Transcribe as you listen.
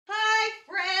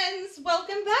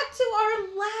welcome back to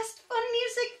our last Fun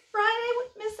Music Friday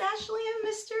with Miss Ashley and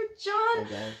Mr. John.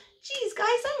 Hey guys. Geez, guys,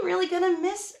 I'm really gonna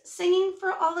miss singing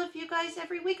for all of you guys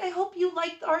every week. I hope you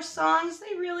liked our songs.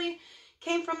 They really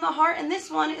came from the heart, and this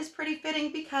one is pretty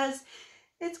fitting because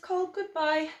it's called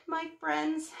Goodbye, My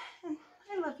Friends. And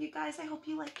I love you guys. I hope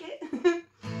you like it.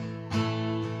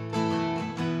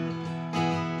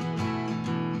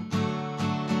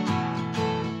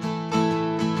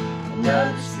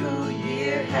 Another school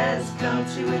year has come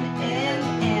to an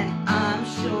end, and I'm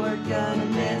sure gonna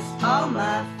miss all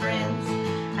my friends.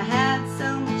 I had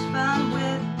so much fun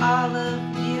with all of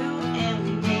you, and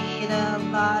we made a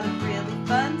lot of really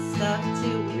fun stuff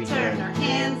too. We turned our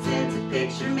hands into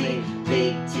picture-made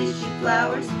big tissue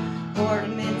flowers,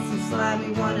 ornaments and slime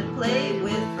we wanted to play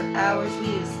with for hours.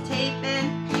 We used tape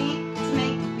and paint to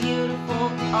make beautiful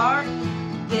art.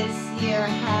 This year I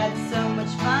had so much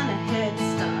fun, a head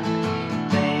start.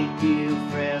 Thank you,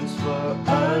 friends, for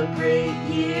a great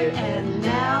year, and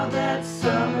now that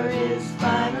summer is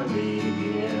finally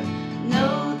here.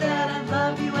 Know that I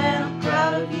love you and I'm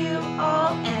proud of you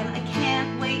all, and I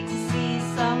can't wait to see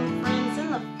some friends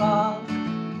in the fall.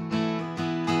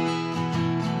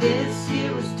 This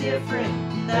year was different,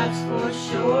 that's for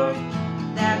sure.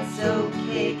 That's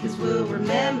okay, 'cause we'll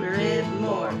remember it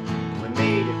more. We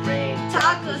made it rain,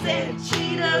 Tacos and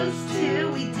Cheetos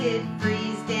too. We did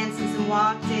freeze dances and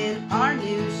walked in our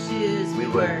new shoes. We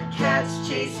were cats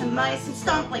chasing mice and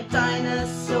stomped like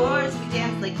dinosaurs. We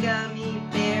danced like gummy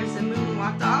bears and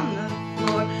moonwalked on the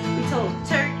floor. We told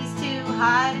turkeys to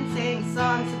hide and sang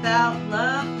songs about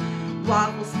love.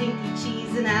 Waffles, stinky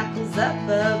cheese, and apples up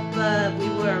above. We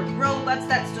were robots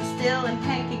that stood still and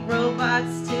pancake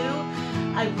robots too.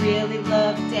 I really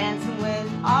love dancing with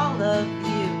all of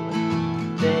you.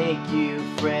 thank you,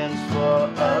 friends, for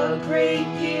a great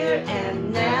year,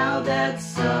 and now that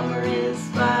summer is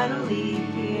finally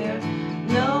here.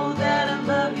 Know that I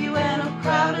love you and I'm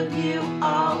proud of you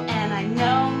all, and I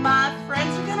know my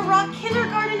friends are gonna rock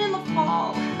kindergarten in the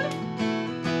fall.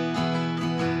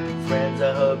 Friends,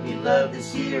 I hope you love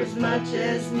this year as much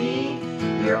as me.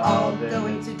 You're all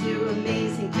going to do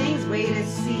amazing things, wait to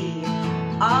see.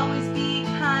 Always be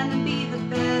kind and be the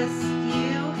best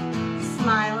you.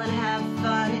 Smile and have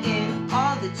fun in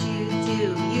all that you do.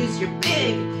 Use your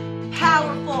big,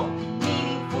 powerful,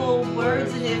 meaningful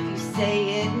words, and if you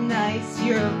say it nice,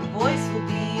 your voice will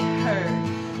be heard.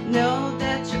 Know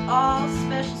that you're all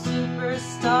special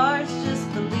superstars.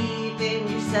 Just believe in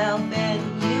yourself and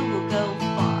you will go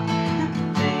far.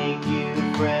 Thank you,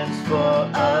 friends, for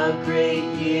a great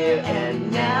year,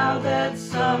 and now that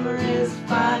summer is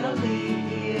finally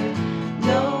here.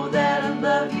 Know that I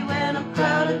love you and I'm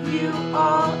proud of you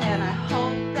all, and I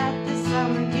hope that this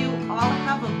summer you all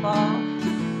have a ball.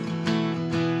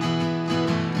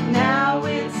 Now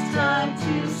it's time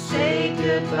to say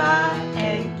goodbye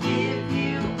and give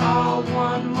you all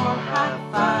one more high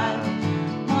five.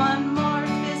 One more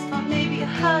fist bump, maybe a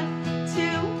hug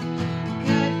too.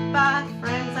 Goodbye,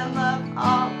 friends, I love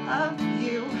all of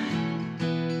you.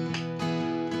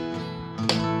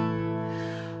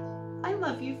 I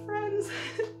love you, friends.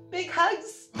 Big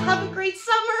hugs. Have a great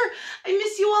summer. I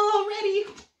miss you all already.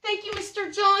 Thank you,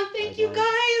 Mr. John. Thank you,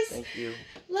 guys. Thank you.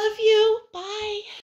 Love you. Bye.